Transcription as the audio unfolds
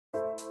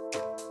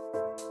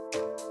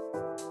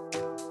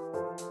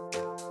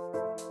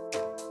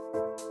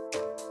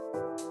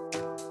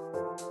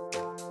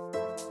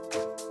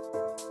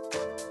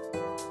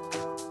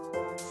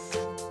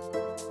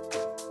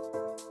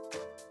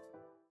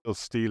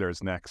Eagles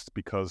Steelers next,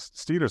 because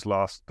Steelers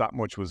lost, that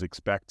much was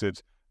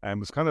expected, and it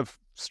was kind of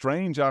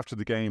strange after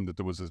the game that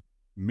there was a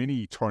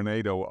mini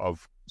tornado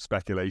of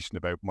speculation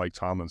about Mike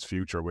Tomlin's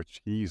future, which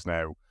he's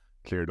now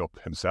cleared up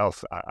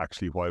himself.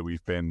 Actually, while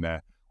we've been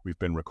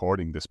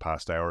recording this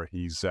past hour,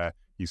 he's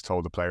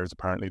told the players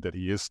apparently that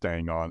he is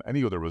staying on.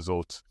 Any other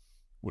result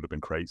would have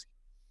been crazy.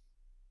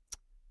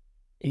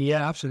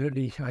 Yeah,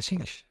 absolutely. I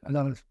think a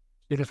lot of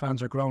Steelers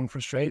fans are growing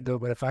frustrated though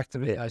by the fact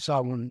of it. I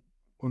saw one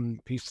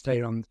piece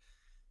today on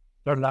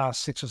their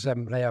last 6 or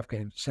 7 playoff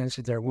games.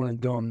 Essentially, they're one and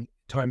done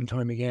time and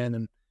time again.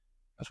 And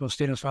I suppose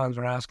Steelers fans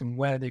are asking,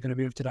 when are they going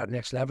to move to that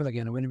next level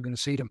again? And when are we going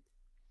to see them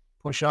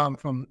push on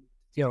from,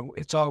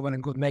 it's all well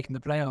and good making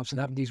the playoffs and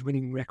having these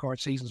winning record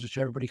seasons, which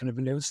everybody kind of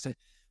alludes to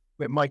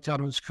with Mike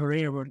Tomlin's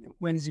career. But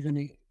when is he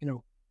going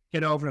to,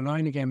 get over the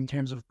line again in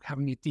terms of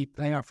having a deep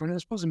playoff run? And I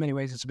suppose in many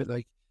ways it's a bit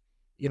like,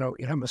 you're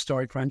having a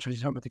storied franchise,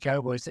 you're talking about the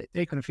Cowboys,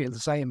 they kind of feel the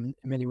same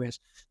in many ways.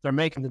 They're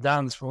making the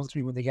dance, for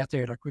ultimately when they get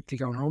there, they're quickly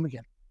going home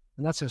again.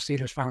 And that's how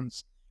Steelers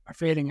fans are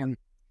feeling. And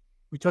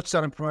we touched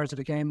on it prior to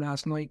the game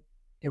last night.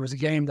 It was a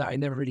game that I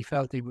never really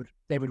felt they would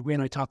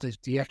win. I thought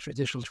the extra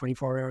additional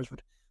 24 hours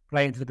would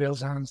play into the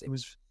Bills' hands.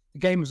 The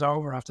game was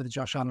over after the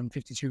Josh Allen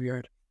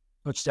 52-yard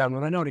touchdown.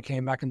 Well, I know they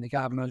came back in the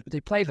galvanized, but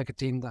they played like a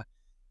team that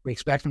we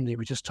expect them to. They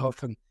were just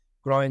tough and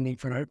grinding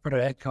for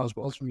their head cause,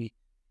 but ultimately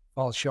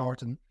fall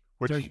short. And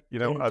which,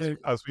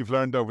 as we've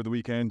learned over the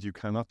weekend, you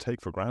cannot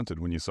take for granted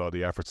when you saw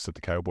the efforts that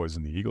the Cowboys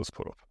and the Eagles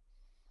put up.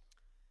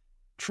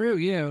 True,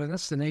 yeah, and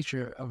that's the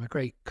nature of a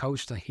great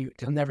coach, that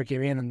they'll never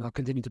give in and they'll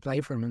continue to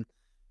play for him. And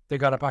they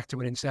got it back to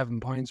within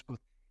 7 points, but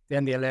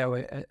then they allow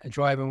a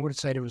drive. And I would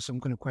say there was some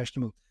kind of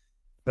questionable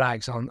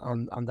flags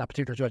on that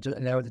particular drive to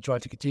allow the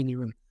drive to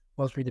continue, and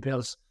ultimately the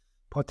Bills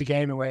put the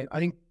game away. I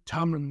think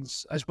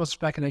Tomlin's, I suppose,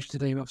 speculation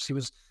today obviously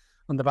was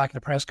on the back of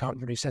the press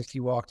conference. He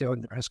essentially walked out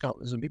in the press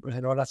conference and people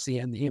said, "Oh, that's the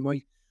end of him."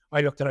 I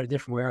looked at it a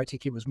different way. I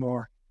think it was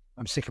more,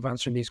 I'm sick of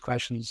answering these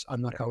questions.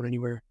 I'm not going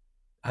anywhere.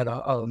 And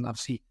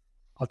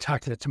I'll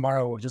tackle it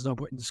tomorrow. There's no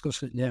point in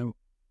discussing it now.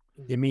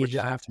 The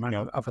immediate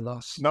aftermath of a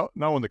loss.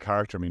 Knowing the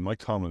character, I mean, Mike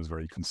Tomlin is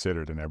very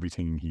considered in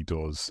everything he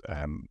does,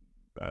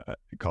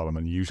 Colin,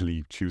 and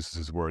usually chooses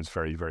his words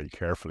very, very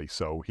carefully.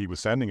 So he was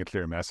sending a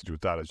clear message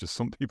with that. It's just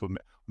some people,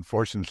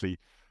 unfortunately,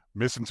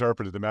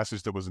 misinterpreted the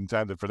message that was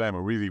intended for them,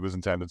 or really was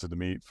intended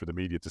for the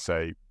media to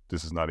say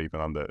this is not even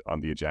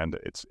on the agenda.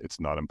 It's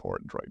not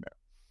important right now.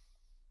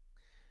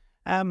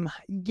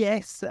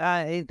 Yes,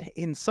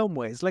 in some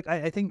ways. Like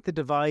I think the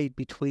divide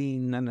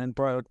between, and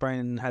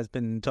Brian has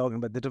been talking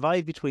about the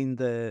divide between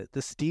the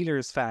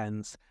Steelers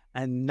fans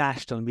and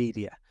national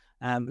media.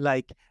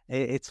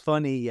 It's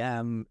funny,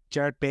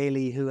 Jared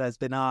Bailey, who has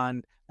been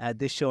on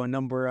this show a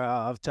number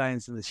of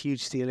times and this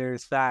huge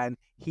Steelers fan,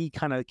 he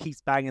kind of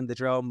keeps banging the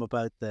drum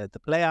about the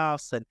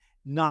playoffs and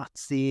not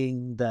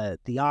seeing the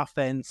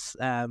offense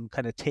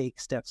kind of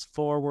take steps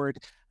forward.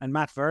 And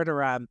Matt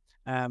Verderam,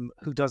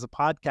 who does a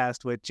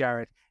podcast with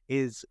Jared,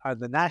 is on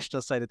the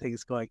national side of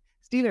things going,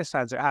 Steelers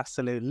fans are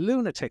absolute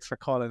lunatics for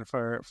calling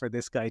for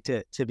this guy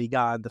to be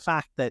gone. The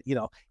fact that,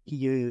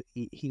 he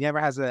never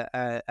has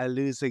a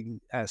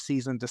losing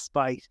season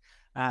despite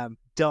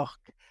Duck,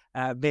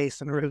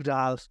 Mason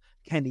Rudolph,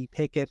 Kenny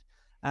Pickett.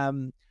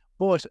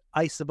 But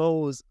I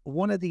suppose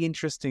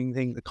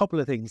a couple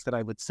of things that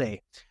I would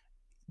say.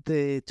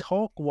 The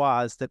talk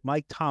was that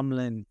Mike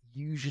Tomlin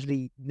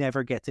usually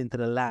never gets into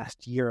the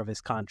last year of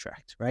his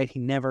contract, right? He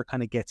never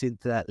kind of gets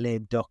into that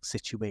lame duck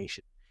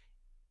situation.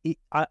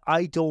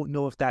 I don't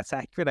know if that's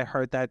accurate. I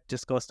heard that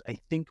discussed, I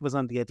think it was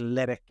on The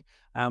Athletic,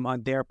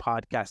 on their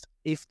podcast.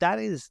 If that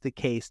is the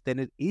case, then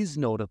it is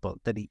notable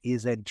that he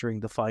is entering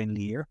the final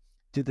year.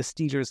 Do the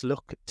Steelers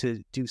look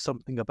to do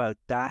something about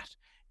that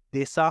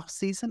this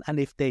offseason? And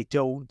if they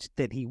don't,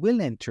 then he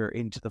will enter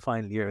into the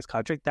final year of his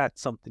contract.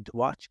 That's something to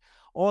watch.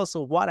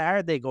 Also, what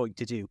are they going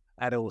to do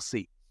at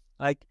OC?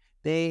 Like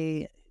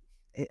I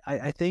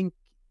think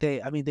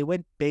they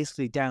went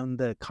basically down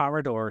the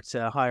corridor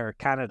to hire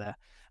Canada,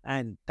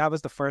 and that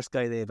was the first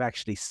guy they've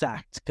actually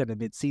sacked kind of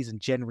mid-season.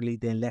 Generally,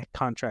 they let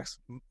contracts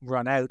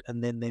run out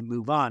and then they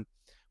move on.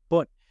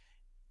 But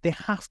they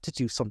have to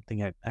do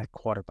something at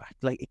quarterback.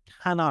 Like, it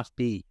cannot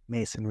be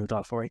Mason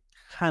Rudolph, or it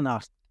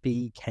cannot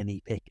be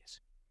Kenny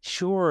Pickett.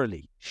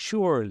 Surely,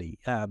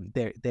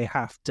 they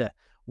have to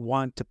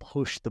want to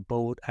push the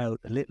boat out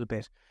a little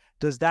bit.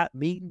 Does that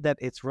mean that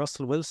it's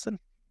Russell Wilson?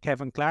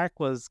 Kevin Clark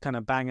was kind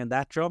of banging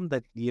that drum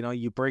that,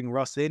 you bring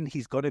Russ in,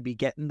 he's going to be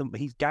getting them.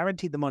 He's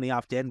guaranteed the money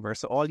off Denver,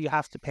 so all you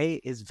have to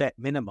pay is vet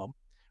minimum,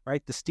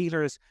 right? The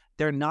Steelers,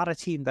 they're not a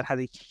team that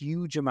has a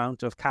huge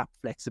amount of cap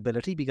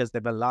flexibility because they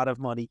have a lot of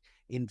money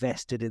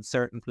invested in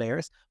certain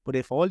players. But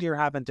if all you're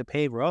having to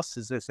pay Russ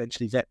is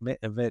essentially vet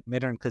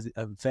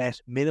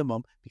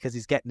minimum because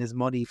he's getting his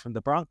money from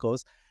the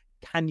Broncos,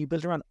 can you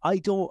build around? I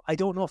don't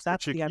know if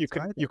that's the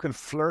answer. You can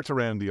flirt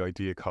around the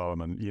idea, Colin,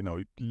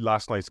 and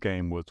last night's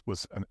game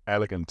was an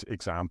elegant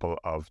example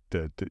of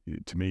to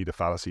me the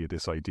fallacy of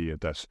this idea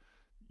that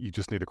you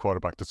just need a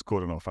quarterback that's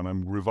good enough. And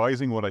I'm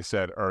revising what I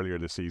said earlier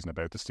this season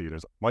about the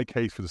Steelers. My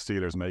case for the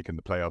Steelers making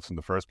the playoffs in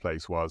the first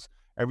place was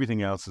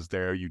everything else is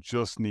there. You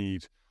just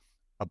need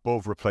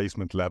above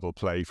replacement level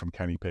play from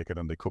Kenny Pickett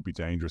and they could be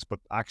dangerous. But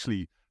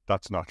actually,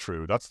 that's not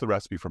true. That's the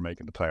recipe for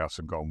making the playoffs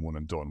and going one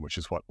and done, which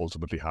is what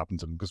ultimately happened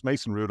to them. Because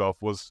Mason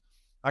Rudolph was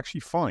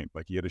actually fine.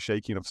 Like, he had a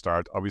shaky enough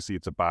start. Obviously,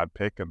 it's a bad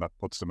pick, and that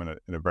puts them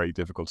in a very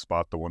difficult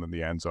spot, the one in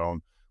the end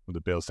zone, when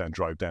the Bills then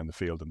drive down the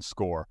field and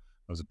score.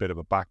 It was a bit of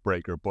a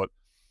backbreaker, but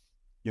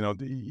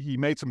he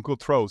made some good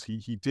throws.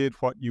 He did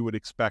what you would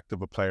expect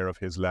of a player of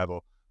his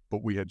level,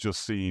 but we had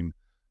just seen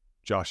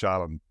Josh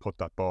Allen put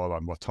that ball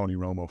on what Tony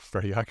Romo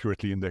very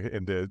accurately in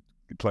the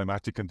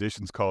climatic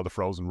conditions called the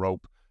frozen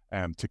rope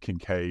to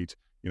Kincaid.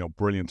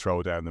 Brilliant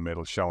throw down the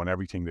middle, showing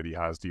everything that he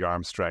has, the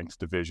arm strength,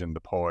 the vision,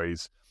 the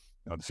poise.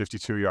 The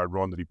 52-yard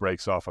run that he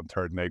breaks off on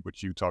 3rd and 8,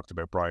 which you talked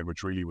about, Brian,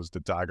 which really was the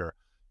dagger.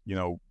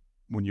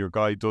 When your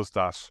guy does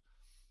that,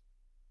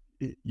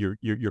 you're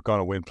going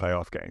to win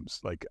playoff games.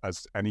 Like,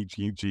 as any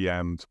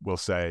GM will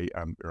say,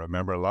 and I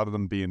remember a lot of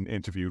them being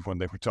interviewed when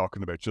they were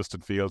talking about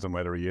Justin Fields and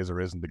whether he is or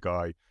isn't the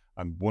guy.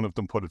 And one of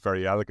them put it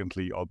very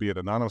elegantly, albeit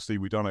anonymously,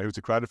 we don't know who's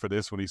the credit for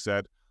this, when he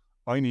said,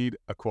 I need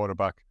a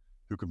quarterback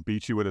who can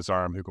beat you with his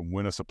arm, who can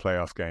win us a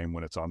playoff game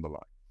when it's on the line.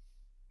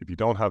 If you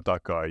don't have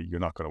that guy, you're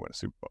not going to win a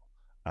Super Bowl.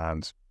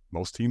 And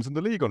most teams in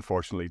the league,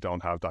 unfortunately,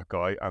 don't have that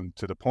guy. And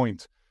to the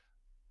point,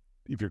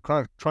 if you're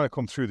trying to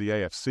come through the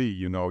AFC,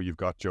 you've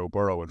got Joe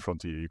Burrow in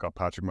front of you, you've got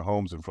Patrick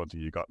Mahomes in front of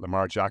you, you've got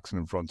Lamar Jackson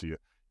in front of you.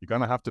 You're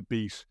going to have to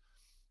beat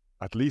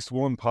at least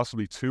one,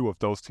 possibly two of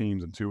those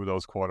teams and two of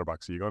those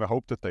quarterbacks. So you're going to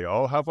hope that they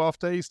all have off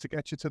days to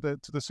get you to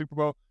the Super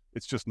Bowl.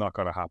 It's just not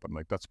going to happen.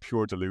 Like, that's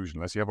pure delusion.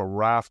 Unless you have a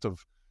raft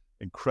of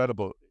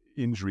incredible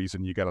injuries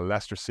and you get a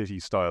Leicester City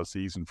style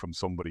season from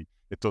somebody,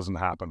 it doesn't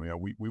happen.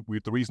 We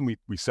the reason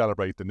we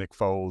celebrate the Nick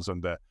Foles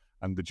and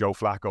the Joe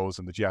Flacco's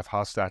and the Jeff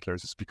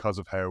Hostettlers is because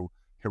of how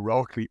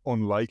heroically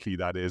unlikely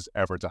that is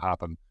ever to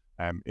happen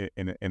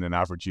in an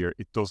average year.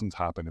 It doesn't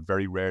happen. It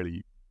very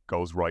rarely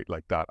goes right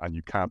like that, and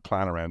you can't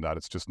plan around that.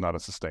 It's just not a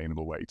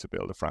sustainable way to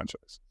build a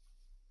franchise.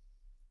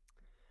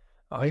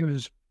 I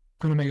was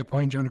going to make a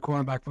point on the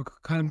quarterback, but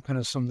kind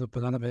of summed up a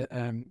lot of it.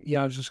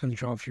 I was just going to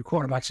throw a few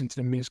quarterbacks into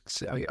the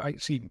mix. I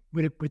see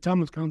with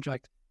Tomlin's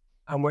contract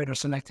and where they're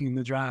selecting in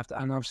the draft,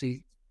 and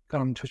obviously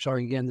got on touch on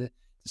again the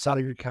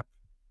salary cap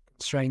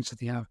constraints that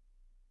they have.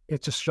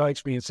 It just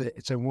strikes me it's a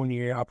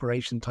 1-year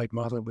operation type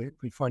model with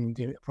finding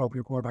the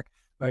appropriate quarterback.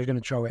 Where you're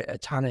going to throw a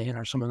Tanner in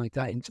or something like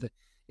that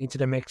into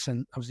the mix,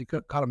 and obviously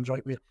Colum's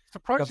right with.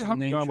 Surprised you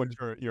haven't gone with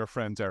your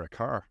friend Derek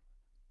Carr.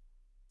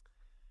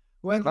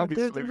 Well,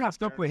 they're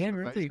wrapped up with him,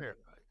 aren't they?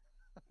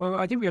 Well,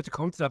 I think we have to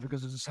come to that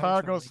because there's a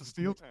Carr goes to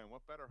Steeltown.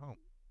 What better home?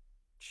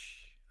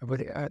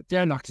 But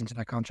they're locked into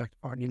that contract.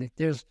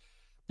 There's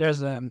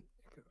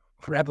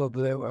Rebel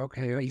Blue.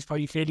 Okay, he's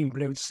probably feeling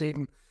blue to see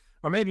him.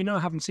 Or maybe no, I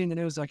haven't seen the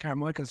news that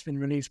Carmichael's been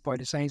released by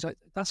the Saints.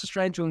 That's a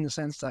strange one in the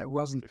sense that it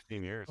wasn't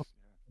 15 years.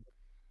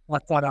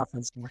 What that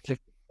offense went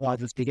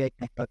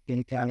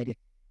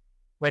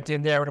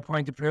in there with a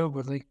point to prove,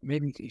 but like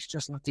maybe he's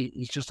just not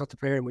the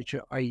player in which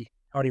I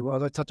thought he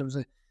was. I thought there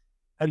was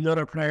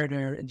another player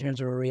there in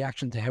terms of a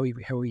reaction to how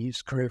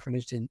his career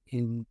finished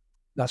in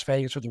Las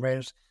Vegas with the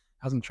Raiders.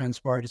 Hasn't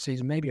transpired this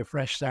season. Maybe a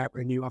fresh start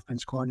with a new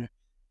offense corner.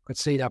 Could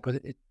see that,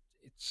 but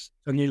it's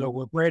Danilo.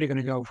 Where are they going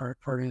to go for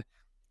an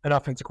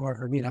offensive corner?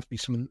 For me, it'd have to be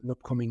an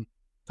upcoming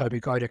type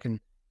of guy that can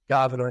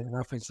galvanize an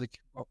offense like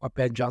what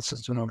Ben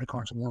Johnson's done over the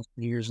course of the last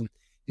few years in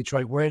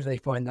Detroit. Where do they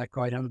find that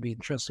guy? That would be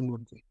interesting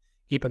one to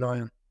keep an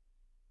eye on.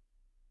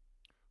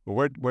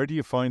 Well, where do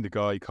you find a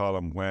guy,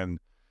 Colin, when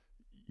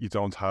you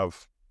don't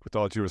have, with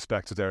all due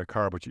respect to Derek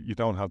Carr, but you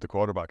don't have the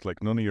quarterback?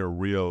 Like, none of your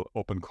real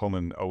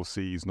up-and-coming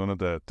OCs, none of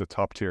the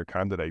top-tier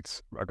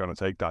candidates are going to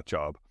take that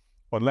job,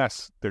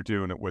 unless they're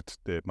doing it with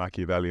the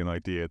Machiavellian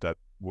idea that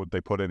would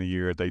they put in a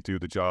year, they do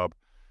the job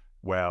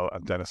well,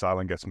 and Dennis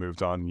Allen gets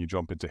moved on and you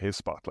jump into his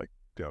spot. Like,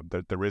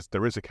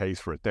 there is a case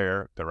for it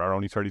there. There are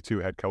only 32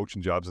 head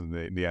coaching jobs in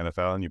the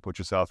NFL, and you put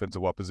yourself into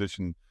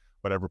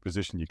whatever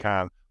position you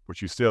can,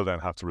 but you still then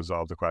have to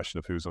resolve the question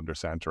of who's under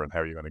center and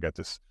how you're going to get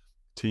this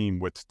team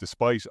with,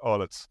 despite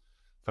all its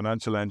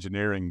financial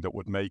engineering that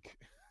would make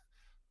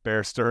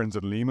Bear Stearns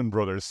and Lehman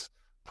Brothers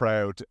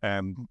proud.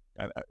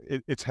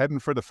 It's heading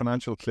for the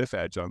financial cliff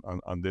edge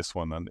on this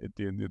one, and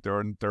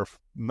they're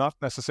not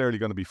necessarily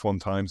going to be fun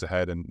times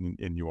ahead in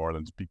New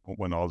Orleans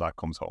when all that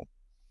comes home.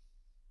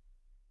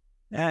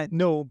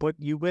 No, but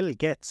you will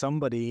get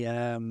somebody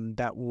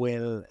that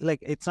will, like,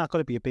 it's not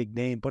going to be a big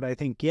name, but I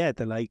think,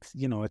 the likes,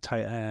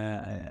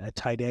 a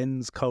tight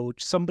ends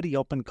coach, somebody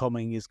up and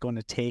coming is going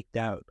to take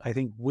that, I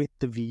think, with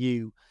the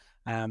view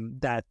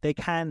that they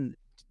can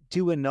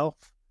do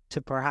enough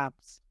to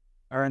perhaps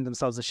earn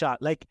themselves a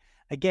shot. Like,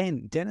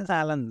 again, Dennis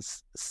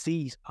Allen's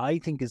seat, I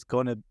think, is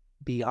going to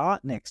be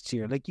hot next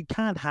year. Like, you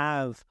can't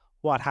have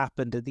what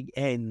happened at the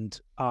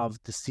end of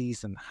the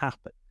season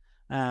happen.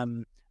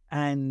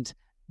 And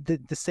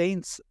the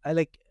Saints,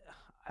 you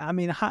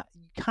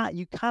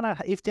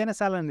cannot, if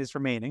Dennis Allen is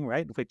remaining,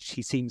 right, which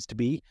he seems to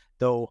be,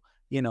 though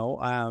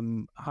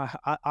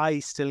I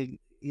still,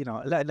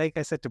 like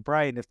I said to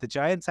Brian, if the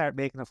Giants aren't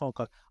making a phone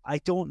call, I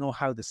don't know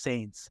how the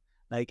Saints.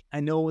 Like, I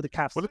know the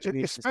cap Well,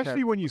 situation is especially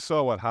terrible. when you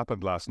saw what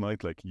happened last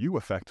night, like you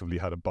effectively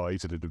had a bye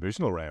to the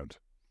divisional round.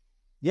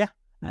 Yeah.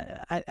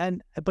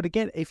 But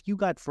again, if you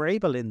got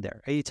Vrabel in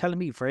there, are you telling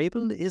me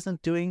Vrabel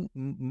isn't doing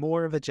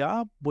more of a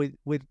job with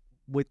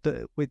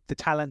the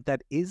talent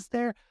that is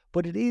there?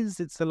 But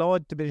it's the law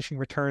of diminishing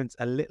returns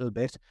a little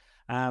bit.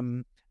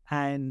 And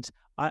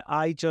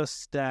I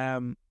just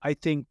I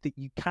think that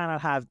you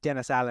cannot have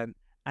Dennis Allen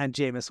and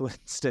Jameis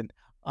Winston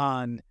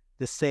on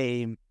the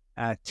same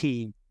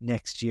team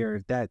next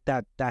year.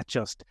 That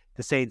just,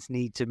 the Saints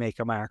need to make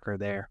a marker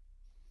there.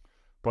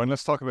 Brian,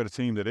 let's talk about a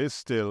team that is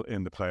still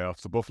in the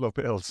playoffs, the Buffalo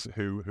Bills,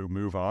 who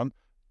move on.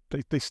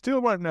 They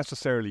still weren't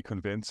necessarily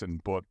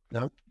convincing, but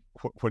No.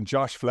 When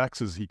Josh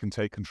flexes, he can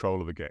take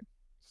control of a game.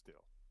 Still,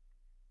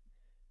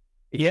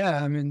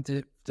 Yeah, I mean,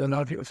 a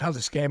lot of people felt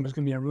this game was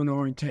going to be a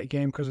run-oriented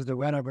game because of the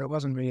weather, but it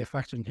wasn't really a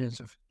factor in terms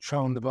of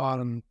throwing the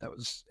ball, and that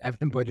was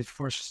evident by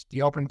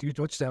the opening 2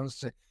 touchdowns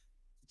to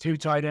 2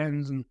 tight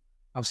ends, and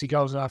obviously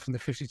goes off in the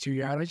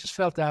 52-yard. I just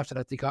felt after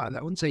that they got it.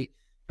 I wouldn't say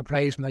the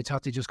plays, but I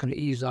thought they just kind of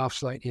eased off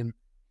slightly and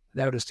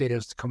allowed the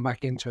Steelers to come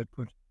back into it.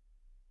 But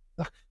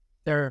look,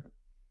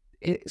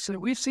 so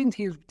we've seen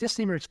teams. This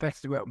team are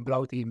expected to go out and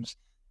blow teams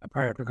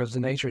apart because of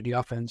the nature of the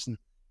offense, and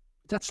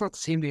that's not the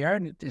team they are.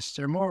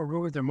 They're more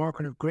rugged, they're more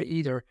kind of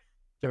gritty, they're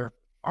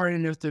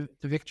ironing out the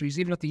victories,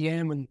 even at the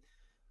end when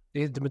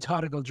the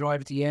methodical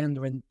drive at the end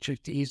when to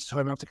ease the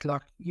time off the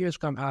clock. Years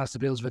gone past, the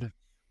Bills would have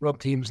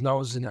rubbed teams'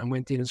 noses and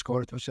went in and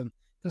scored a touchdown.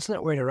 That's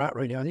not where they're at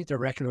right now. I think they're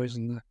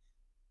recognising that,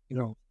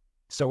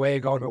 it's the way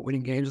of going about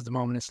winning games at the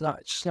moment. It's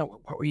just not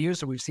what we're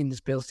used to. We've seen this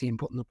Bills team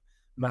putting up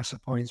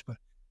massive points, but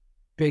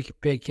big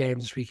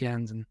games this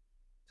weekend, and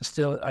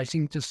I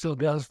think there's still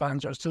Bills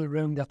fans are still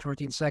around that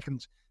 13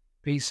 seconds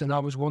piece, and I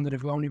always wondered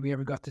if only we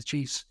ever got the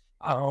Chiefs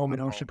at home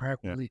in Ocean Park.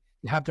 yeah. They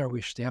have their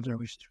wish. They have their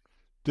wish.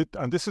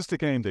 And this is the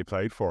game they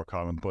played for,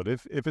 Colin. But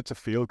if it's a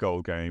field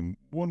goal game,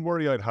 one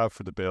worry I'd have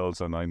for the Bills,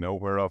 and I know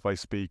whereof I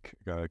speak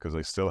because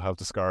I still have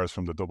the scars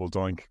from the double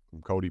doink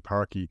from Cody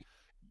Parkey.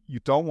 You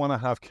don't want to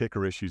have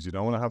kicker issues. You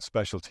don't want to have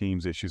special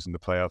teams issues in the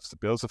playoffs. The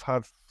Bills have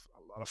had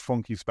a lot of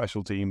funky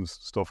special teams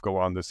stuff go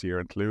on this year,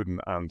 including,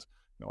 and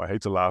I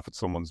hate to laugh at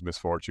someone's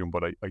misfortune,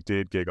 but I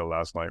did giggle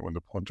last night when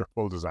the punter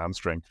pulled his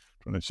hamstring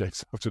trying to shake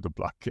after the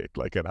block kick.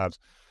 Like, it had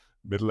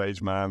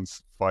middle-aged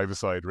man's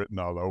five-a-side written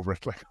all over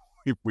it. Like,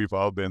 we've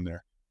all been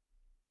there.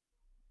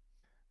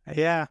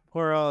 Yeah,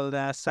 poor old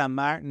Sam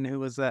Martin, who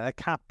was a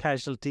cap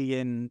casualty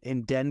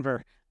in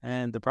Denver,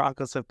 and the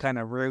Broncos have kind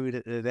of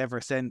rooted it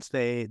ever since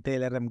they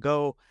let him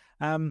go.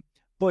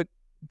 But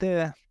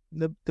the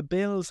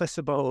Bills, I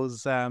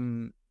suppose,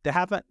 they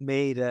haven't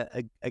made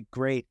a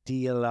great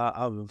deal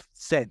of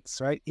sense,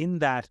 right? In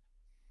that,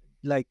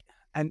 like,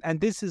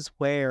 and this is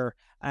where,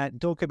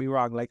 don't get me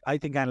wrong, like, I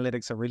think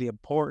analytics are really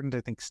important.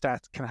 I think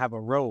stats can have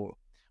a role.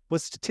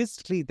 But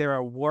statistically, they're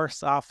a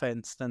worse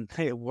offense than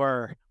they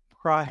were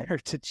prior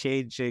to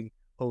changing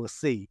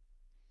OC.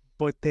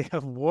 But they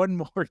have won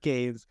more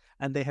games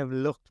and they have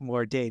looked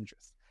more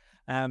dangerous.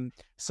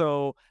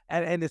 So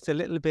it's a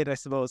little bit, I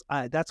suppose,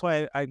 that's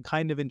why I'm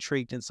kind of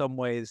intrigued in some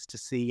ways to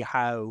see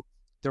how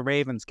the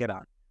Ravens get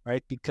on,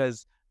 right?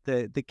 Because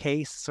the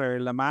case for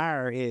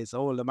Lamar is,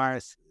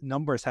 Lamar's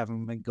numbers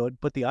haven't been good,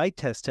 but the eye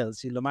test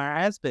tells you Lamar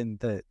has been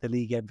the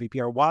league MVP,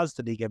 or was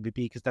the league MVP,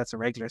 because that's a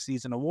regular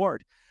season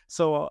award.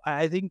 So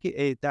I think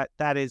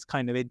that is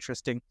kind of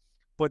interesting.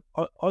 But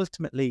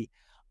ultimately,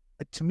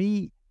 to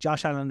me,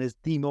 Josh Allen is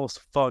the most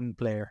fun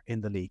player in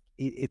the league.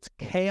 It's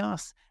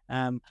chaos.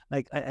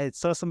 Like I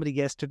saw somebody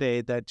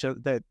yesterday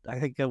that I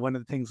think one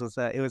of the things was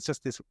that it was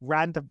just this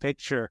random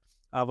picture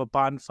of a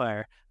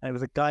bonfire, and it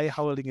was a guy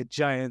holding a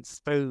giant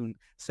spoon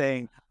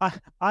saying,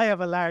 I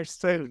have a large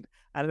spoon,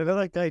 and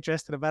another guy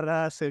dressed in a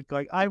banana suit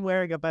going, I'm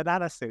wearing a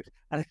banana suit.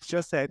 And it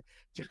just said,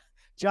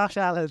 Josh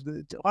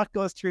Allen, what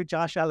goes through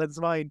Josh Allen's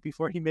mind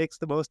before he makes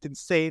the most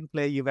insane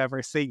play you've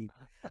ever seen?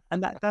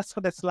 And that's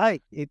what it's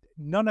like.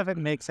 None of it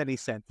makes any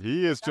sense.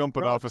 He is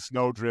jumping off a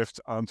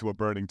snowdrift onto a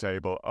burning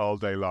table all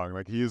day long.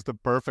 Like, he is the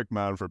perfect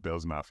man for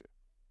Bills Mafia.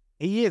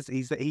 He is.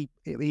 He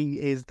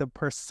is the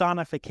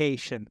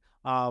personification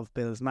of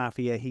Bills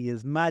Mafia. He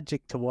is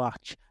magic to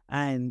watch.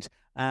 And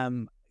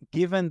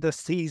given the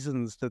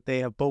seasons that they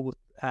have both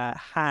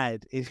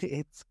had,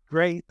 it's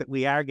great that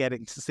we are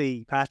getting to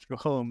see Patrick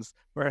Mahomes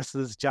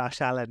versus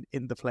Josh Allen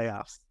in the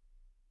playoffs.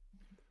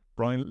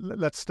 Brian,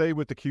 let's stay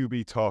with the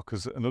QB talk,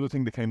 because another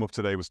thing that came up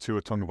today was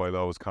Tua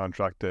Tagovailoa's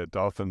contract.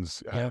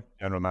 Dolphins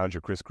general manager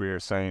Chris Greer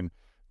saying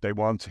they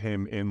want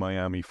him in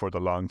Miami for the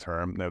long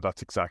term. Now,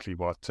 that's exactly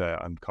what,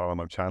 and Colin,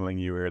 I'm channeling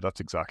you here, that's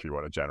exactly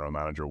what a general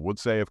manager would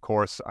say, of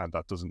course, and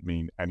that doesn't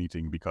mean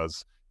anything,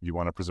 because you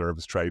want to preserve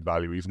his trade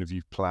value, even if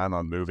you plan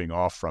on moving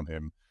off from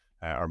him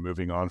or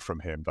moving on from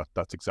him,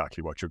 that's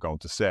exactly what you're going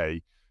to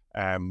say.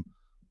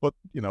 But,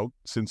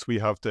 since we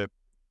have the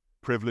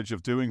privilege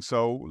of doing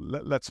so,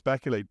 let's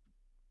speculate.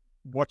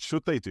 What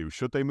should they do?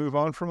 Should they move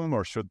on from him,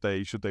 or should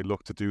they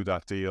look to do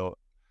that deal?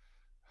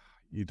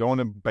 you don't want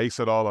to base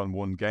it all on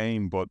one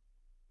game, but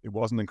it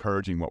wasn't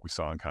encouraging what we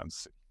saw in Kansas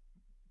City.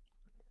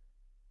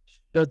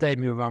 Should they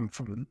move on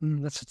from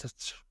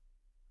that's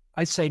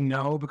I'd say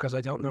no, because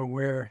I don't know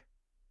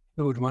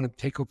who would want to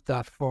take up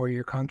that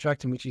 4-year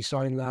contract in which he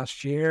signed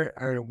last year,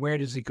 or where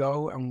does he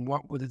go, and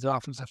what would the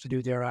Dolphins have to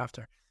do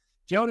thereafter?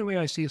 The only way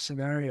I see a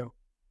scenario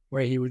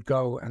where he would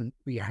go, and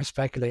we are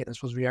speculating, I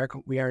suppose we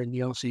are in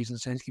the off season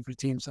essentially for the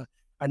teams that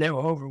are now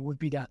over, would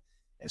be that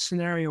a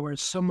scenario where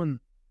someone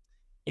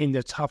in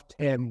the top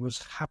 10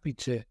 was happy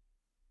to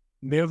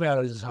move out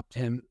of the top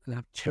 10 and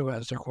have Tua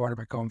as their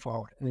quarterback going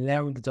forward, and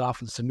allowing the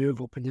Dolphins to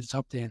move up into the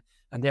top 10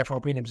 and therefore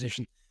be in a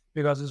position.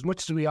 Because as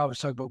much as we always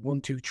talk about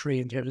 1, 2, 3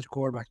 in terms of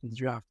quarterback in the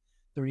draft,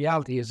 the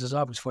reality is there's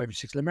always 5 or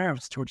 6. Lamar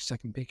was the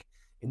 32nd pick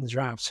in the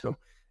draft. So,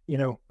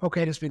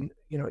 okay, there's been,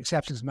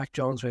 exceptions. Mac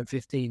Jones went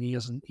 15.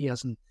 He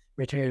hasn't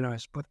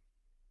materialized. But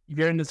if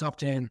you're in the top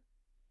 10,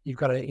 you've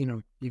got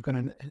a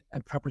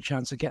proper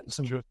chance of getting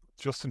some.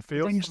 Justin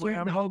Fields. He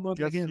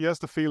has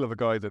the feel of a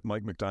guy that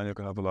Mike McDaniel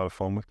could have a lot of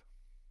fun with.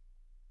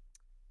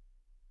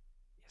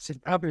 Yes, the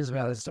problem as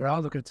well is they're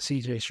all looking at the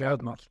CJ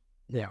Stroud model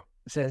now,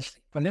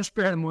 essentially. But let's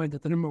bear in mind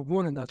that the number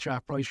 1 in that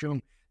draft, Bryce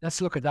Young,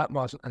 let's look at that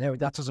model and how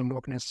that doesn't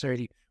work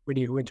necessarily when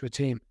you go into a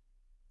team.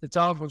 The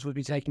Dolphins would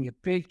be taking a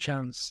big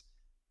chance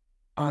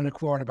on a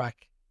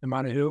quarterback, no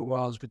matter who it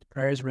was, with the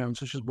players around,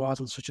 such as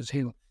Waddle, such as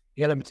Hill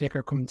in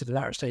particular, coming to the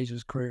latter stage of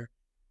his career.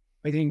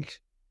 I think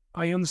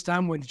I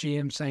understand what the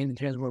GM's saying in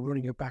terms of we're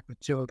running it back with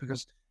Tua,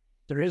 because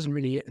there isn't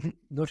really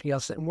nothing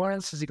else. And what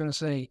else is he going to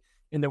say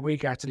in the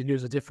week after they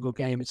lose a difficult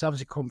game? It's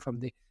obviously come from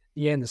the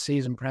end of the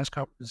season press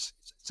conference.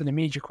 It's an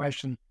immediate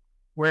question.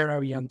 Where are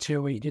we on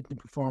Tua? He didn't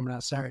perform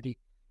last Saturday.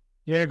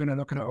 You're going to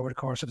look at it over the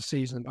course of the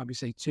season and probably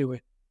say Tua,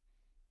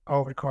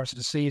 over the course of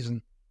the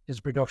season, his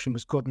production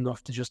was good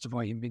enough to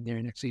justify him being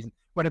there next season.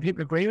 Whether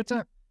people agree with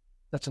that,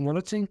 that's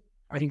another thing.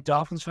 I think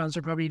Dolphins fans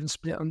are probably even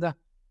split on that.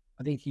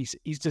 I think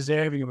he's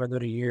deserving of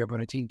another year,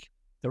 but I think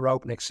the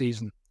rope next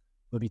season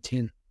will be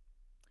thin.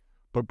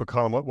 But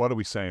Colin, what are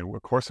we saying?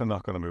 Of course, I'm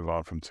not going to move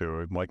on from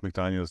Tua. Mike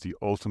McDaniel is the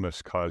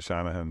ultimate Kyle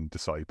Shanahan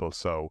disciple,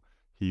 so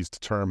he's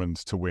determined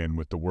to win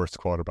with the worst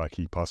quarterback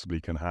he possibly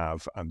can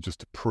have, and just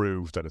to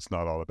prove that it's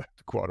not all about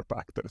the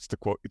quarterback, that it's the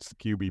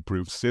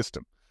QB-proof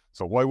system.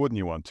 So why wouldn't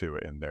you want Tua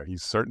in there?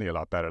 He's certainly a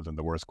lot better than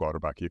the worst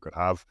quarterback you could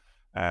have.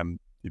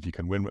 If you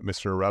can win with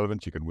Mr.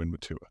 Irrelevant, you can win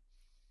with Tua.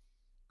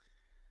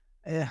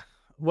 Yeah.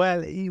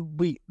 Well,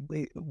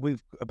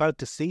 we've about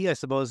to see, I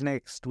suppose,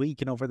 next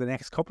week and over the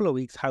next couple of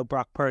weeks how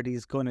Brock Purdy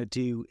is going to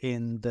do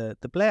in the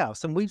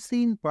playoffs. And we've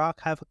seen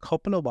Brock have a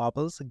couple of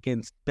wobbles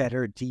against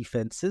better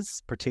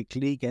defenses,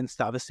 particularly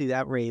against, obviously,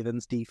 that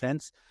Ravens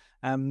defense.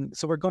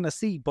 So we're going to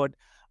see. But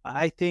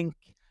I think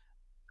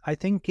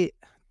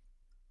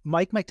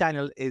Mike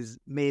McDaniel is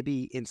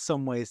maybe in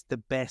some ways the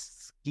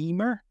best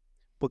schemer,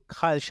 but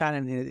Kyle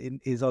Shanahan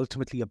is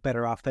ultimately a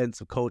better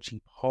offensive coach.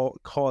 He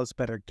calls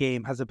better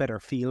game, has a better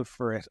feel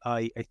for it.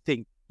 I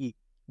think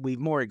we've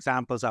more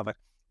examples of it.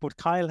 But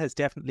Kyle has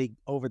definitely,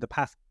 over the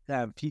past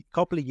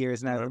couple of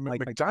years now...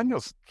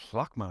 McDaniel's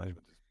clock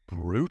management is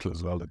brutal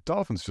as well. The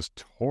Dolphins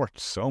just torched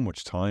so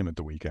much time at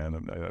the weekend,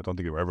 and I don't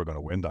think they were ever going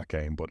to win that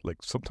game, but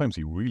sometimes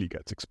he really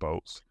gets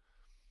exposed.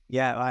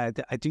 Yeah,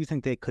 I do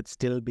think they could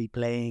still be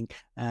playing,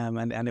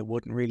 and it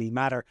wouldn't really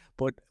matter.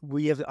 But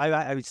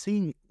I've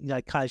seen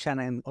Kyle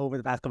Shanahan over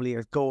the past couple of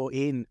years go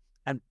in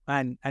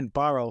and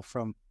borrow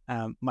from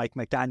Mike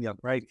McDaniel,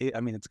 right?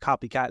 I mean, it's a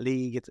copycat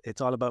league. It's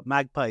all about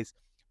magpies.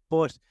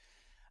 But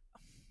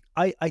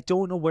I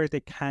don't know where they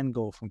can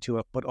go from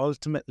Tua. But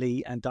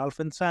ultimately, and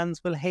Dolphins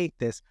fans will hate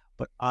this,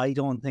 but I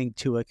don't think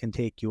Tua can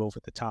take you over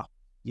the top.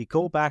 You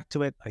go back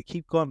to it. I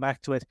keep going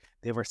back to it.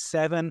 They were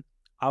 7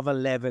 of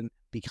 11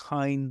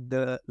 behind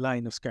the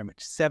line of scrimmage.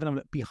 7 of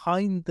them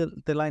behind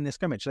the line of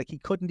scrimmage. Like, he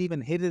couldn't even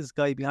hit his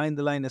guy behind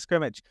the line of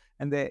scrimmage,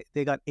 and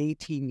they got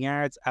 18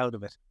 yards out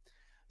of it.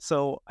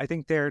 So I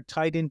think they're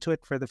tied into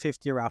it for the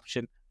 5th-year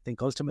option. I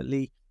think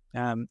ultimately,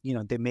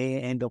 they may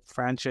end up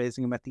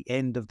franchising him at the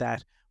end of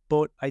that.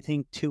 But I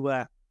think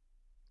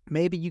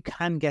maybe you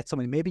can get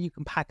somebody, maybe you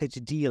can package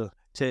a deal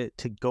to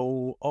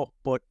go up.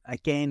 But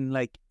again,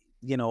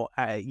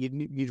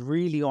 you'd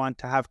really want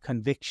to have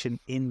conviction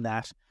in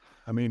that.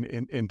 I mean,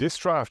 in this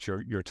draft,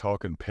 you're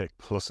talking pick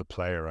plus a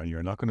player, and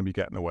you're not going to be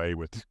getting away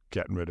with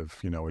getting rid of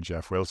a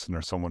Jeff Wilson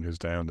or someone who's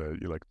down to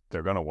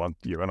you're going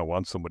to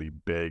want somebody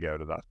big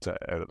out of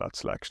that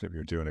selection if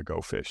you're doing a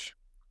go fish.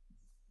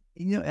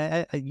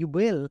 You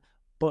will,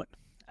 but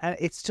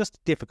it's just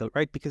difficult,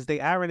 right? Because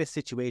they are in a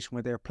situation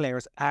where their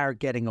players are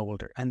getting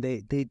older, and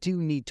they do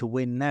need to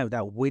win now.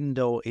 That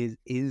window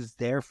is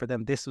there for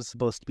them. This was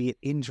supposed to be it.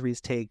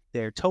 Injuries take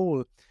their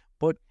toll,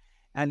 but.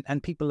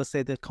 And people will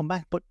say they'll come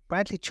back, but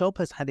Bradley Chubb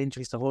has had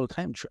injuries the whole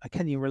time.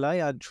 Can you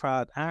rely on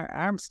Trot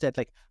Armstead?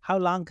 Like, how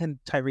long can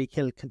Tyreek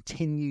Hill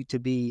continue to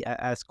be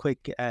as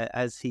quick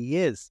as he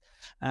is?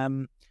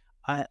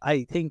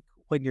 I think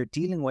when you're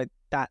dealing with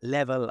that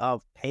level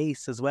of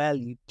pace as well,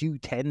 you do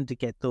tend to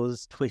get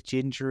those twitch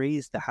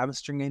injuries, the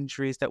hamstring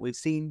injuries that we've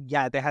seen.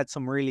 Yeah, they had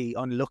some really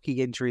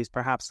unlucky injuries,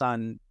 perhaps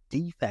on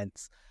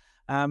defense.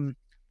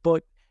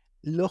 But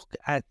look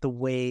at the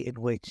way in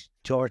which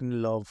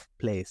Jordan Love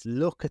plays.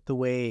 Look at the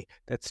way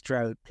that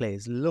Stroud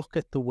plays. Look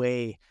at the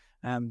way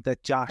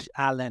that Josh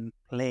Allen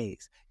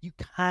plays. You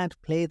can't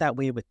play that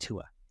way with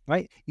Tua,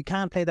 right? You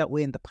can't play that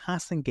way in the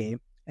passing game,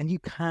 and you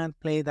can't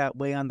play that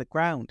way on the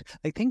ground.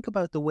 Like, think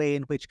about the way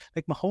in which,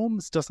 like,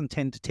 Mahomes doesn't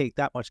tend to take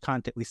that much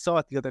contact. We saw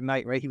it the other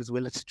night, right? He was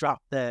willing to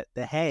drop the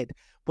head,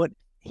 but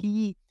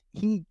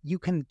you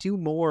can do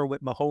more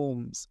with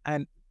Mahomes.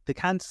 And the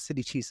Kansas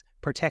City Chiefs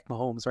protect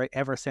Mahomes, right?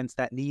 Ever since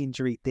that knee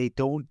injury, they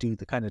don't do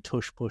the kind of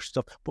tush-push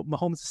stuff, but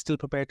Mahomes is still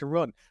prepared to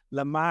run.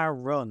 Lamar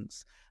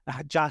runs.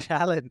 Josh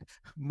Allen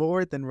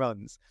more than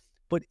runs.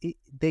 But the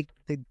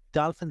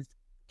Dolphins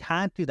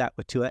can't do that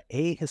with Tua.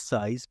 A, his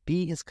size.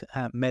 B, his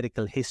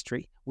medical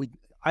history.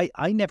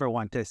 I never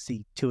want to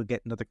see Tua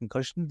get another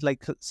concussion.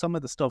 Like, some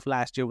of the stuff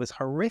last year was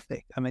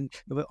horrific. I mean,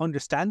 it was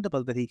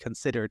understandable that he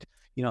considered,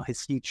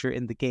 his future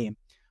in the game.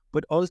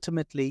 But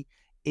ultimately,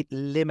 it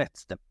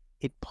limits them.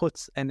 It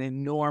puts an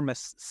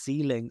enormous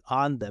ceiling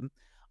on them.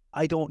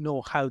 I don't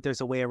know how there's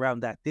a way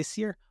around that this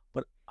year,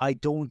 but I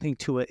don't think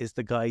Tua is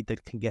the guy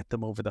that can get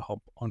them over the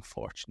hump,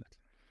 unfortunately.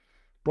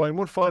 Brian,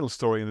 one final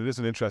story, and it is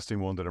an interesting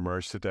one that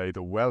emerged today.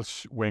 The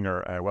Welsh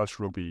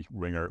rugby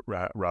winger,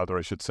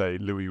 I should say,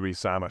 Louis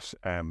Rees-Zammit,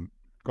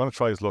 going to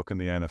try his luck in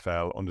the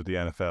NFL under the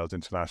NFL's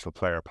International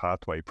Player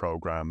Pathway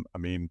Program. I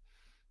mean,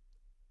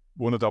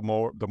 one of the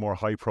more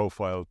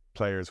high-profile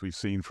players we've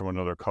seen from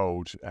another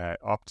coach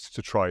opts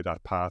to try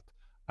that path.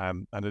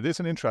 And it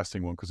is an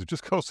interesting one because it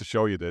just goes to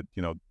show you that,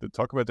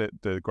 talk about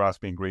the grass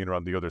being greener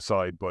on the other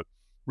side, but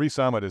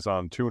Rees-Zammit is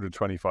on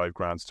 225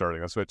 grand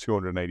sterling. That's about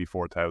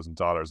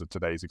 $284,000 at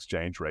today's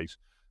exchange rate.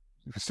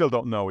 We still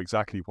don't know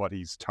exactly what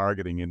he's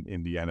targeting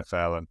in the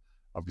NFL. And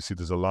obviously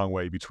there's a long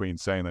way between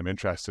saying I'm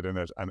interested in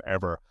it and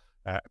ever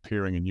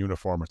appearing in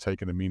uniform or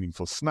taking a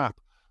meaningful snap.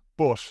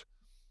 But,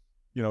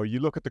 you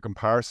look at the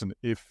comparison.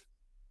 If,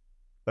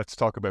 let's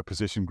talk about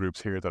position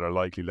groups here that are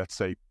likely, let's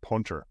say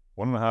punter,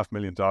 $1.5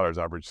 million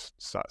average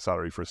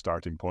salary for a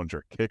starting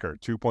punter. Kicker,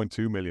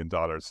 $2.2 million.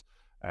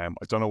 I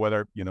don't know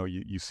whether,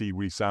 you see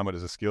Rees-Zammit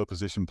as a skill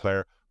position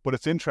player, but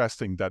it's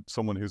interesting that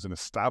someone who's an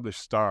established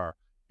star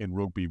in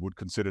rugby would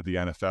consider the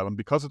NFL. And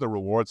because of the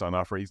rewards on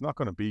offer, he's not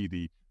going to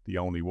be the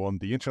only one.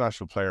 The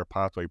International Player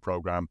Pathway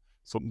Program,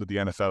 something that the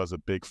NFL is a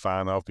big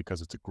fan of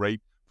because it's a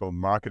great, from a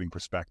marketing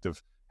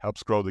perspective,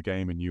 helps grow the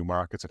game in new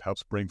markets. It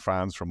helps bring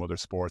fans from other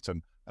sports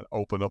and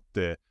open up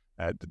the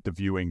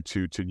viewing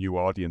to new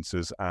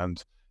audiences.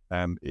 And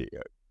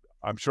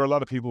I'm sure a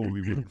lot of people will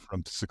be rooting for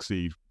him to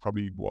succeed.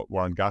 Probably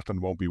Warren Gatland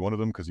won't be one of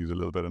them because he was a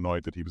little bit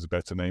annoyed that he was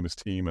about to name his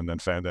team and then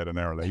found out an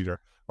hour later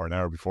or an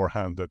hour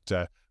beforehand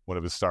that one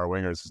of his star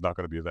wingers is not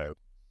going to be allowed.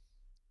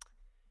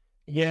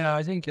 Yeah,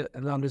 I think a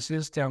lot of this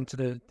is down to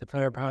the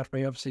player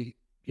pathway. Obviously,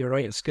 you're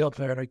right, a skilled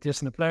player like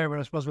this and a player, but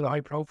I suppose with a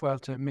high profile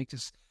to make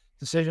this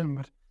decision.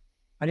 But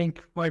I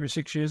think 5 or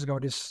 6 years ago,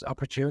 this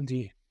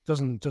opportunity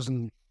doesn't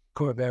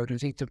come about. I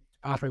think the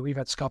pathway, we've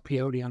had Scott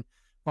Pioli on,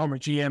 former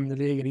GM in the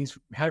league, and he's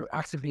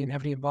actively and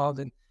heavily involved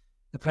in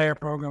the player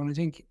program. And I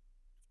think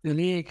the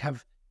league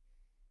have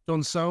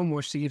done so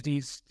much to give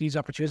these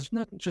opportunities,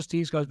 not just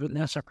these guys, but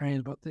lesser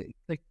players. But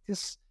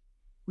this,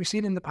 we've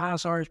seen in the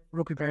past, our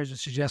rugby players would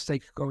suggest they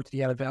could go to the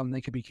NFL and they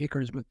could be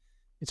kickers, but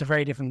it's a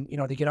very different,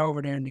 they get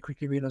over there and they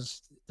quickly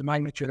realize the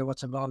magnitude of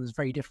what's involved is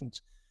very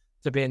different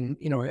to being,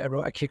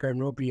 a kicker in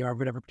rugby or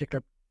whatever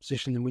particular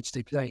position in which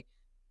they play.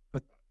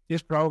 But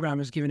this program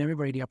is giving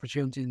everybody the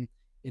opportunity, and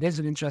it is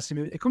an interesting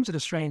move. It comes at a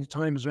strange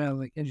time as well.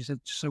 Like, as you said,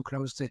 so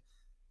close to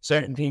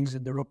certain things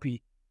in the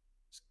rugby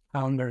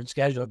calendar and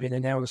schedule being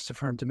announced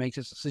for him to make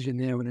this decision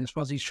now. And I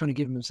suppose he's trying to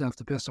give himself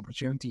the best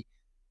opportunity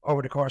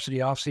over the course of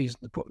the off-season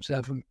to put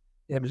himself in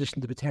a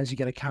position to potentially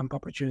get a camp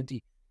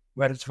opportunity,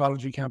 whether it's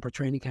voluntary camp or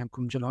training camp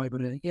come July.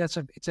 But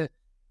it's a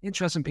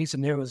interesting piece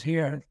of news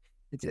here.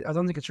 I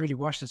don't think it's really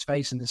washed its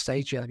face in the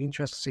States yet. I'd be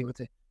interested to see what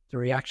the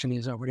reaction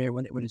is over there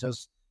when it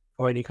does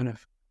finally kind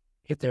of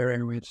hit their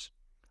airwaves.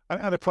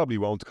 And it probably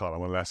won't,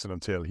 Colin, unless and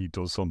until he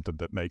does something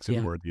that makes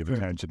it worthy of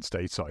attention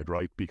stateside,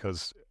 right?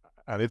 Because,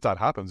 and if that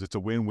happens, it's a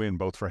win-win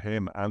both for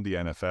him and the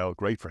NFL.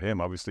 Great for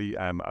him, obviously,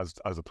 as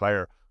a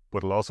player, but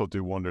it'll also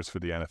do wonders for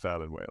the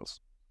NFL in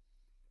Wales.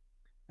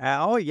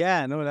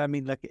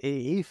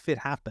 If it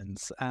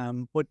happens,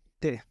 but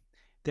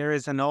there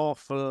is an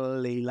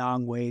awfully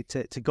long way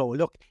to go.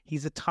 Look,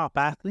 he's a top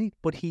athlete,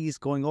 but he's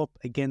going up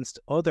against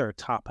other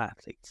top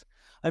athletes.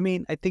 I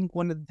mean, I think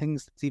one of the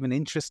things that's even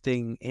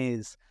interesting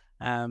is,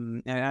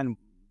 and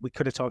we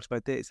could have talked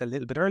about this a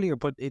little bit earlier,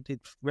 but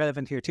it's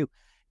relevant here too.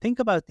 Think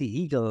about the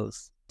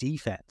Eagles'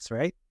 defense,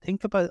 right?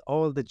 Think about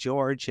all the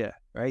Georgia,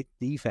 right,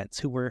 defense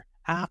who were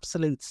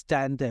absolute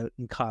standout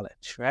in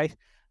college, right?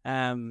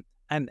 And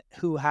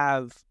who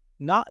have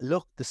not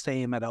looked the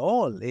same at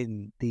all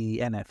in the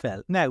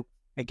NFL. Now,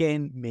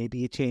 again,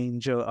 maybe a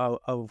change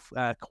of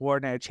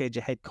coordinator, change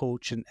of head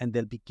coach, and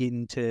they'll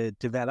begin to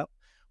develop.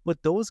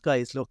 But those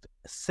guys looked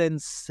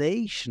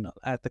sensational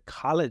at the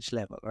college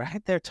level, right?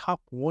 They're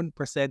top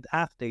 1%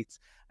 athletes,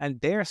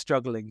 and they're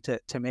struggling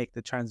to make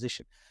the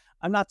transition.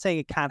 I'm not saying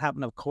it can't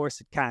happen. Of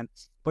course it can.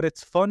 But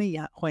it's funny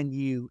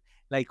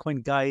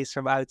when guys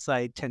from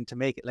outside tend to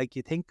make it. Like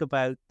you think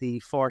about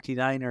the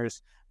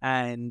 49ers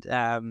and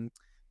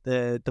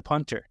the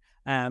punter.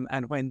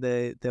 And when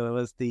there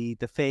was the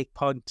fake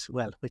punt,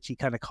 well, which he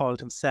kind of called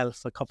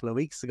himself a couple of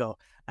weeks ago,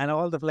 and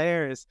all the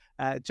players,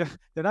 they're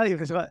not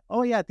even,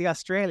 oh yeah, the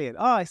Australian.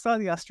 Oh, I saw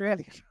the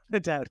Australian.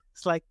 Down.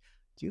 It's like,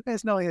 do you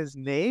guys know his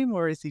name,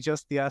 or is he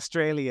just the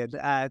Australian?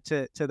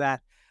 To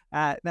that.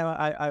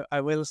 Now,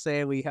 I will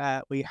say we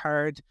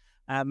heard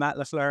Matt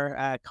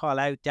LaFleur call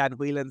out Dan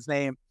Whelan's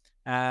name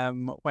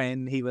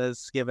when he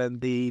was given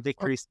the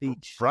victory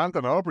speech.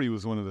 Brandon Aubrey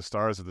was one of the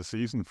stars of the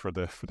season for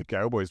the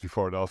Cowboys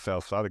before it all fell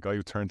flat. A guy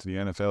who turned to the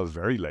NFL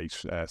very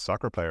late,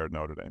 soccer player at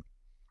Notre Dame.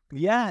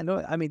 Yeah,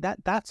 no, I mean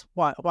that's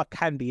what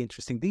can be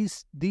interesting.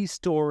 These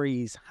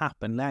stories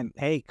happen, and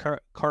hey,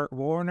 Kurt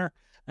Warner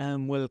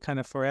will kind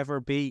of forever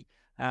be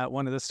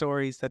one of the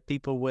stories that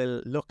people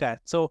will look at.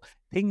 So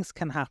things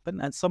can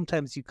happen, and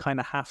sometimes you kind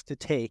of have to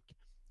take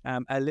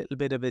a little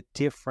bit of a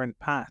different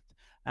path.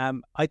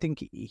 I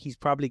think he's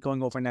probably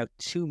going over now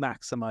to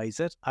maximize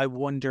it. I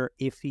wonder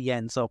if he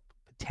ends up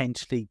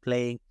potentially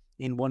playing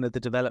in one of the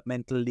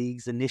developmental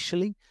leagues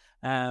initially.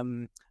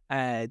 That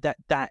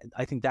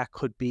I think that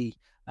could be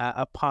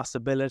a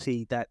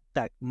possibility that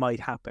might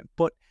happen.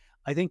 But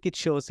I think it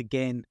shows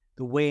again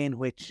the way in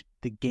which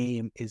the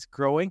game is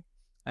growing,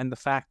 and the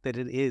fact that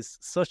it is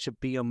such a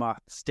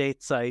behemoth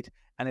stateside,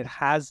 and it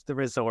has the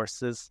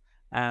resources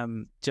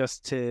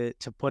just to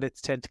put its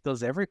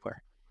tentacles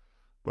everywhere.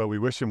 Well, we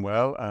wish him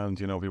well, and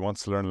if he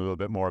wants to learn a little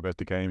bit more about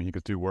the game, he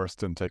could do worse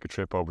than take a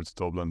trip over to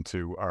Dublin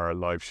to our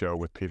live show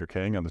with Peter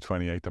King on the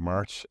 28th of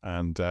March.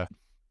 And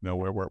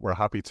we're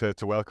happy to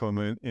welcome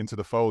him into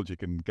the fold. You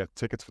can get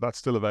tickets for that,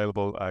 still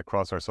available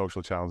across our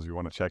social channels. If you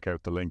want to check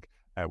out the link,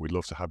 we'd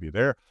love to have you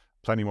there.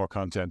 Plenty more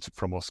content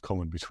from us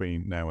coming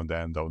between now and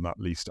then, though not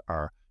least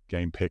our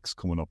game picks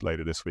coming up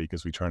later this week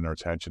as we turn our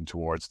attention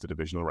towards the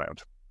divisional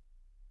round.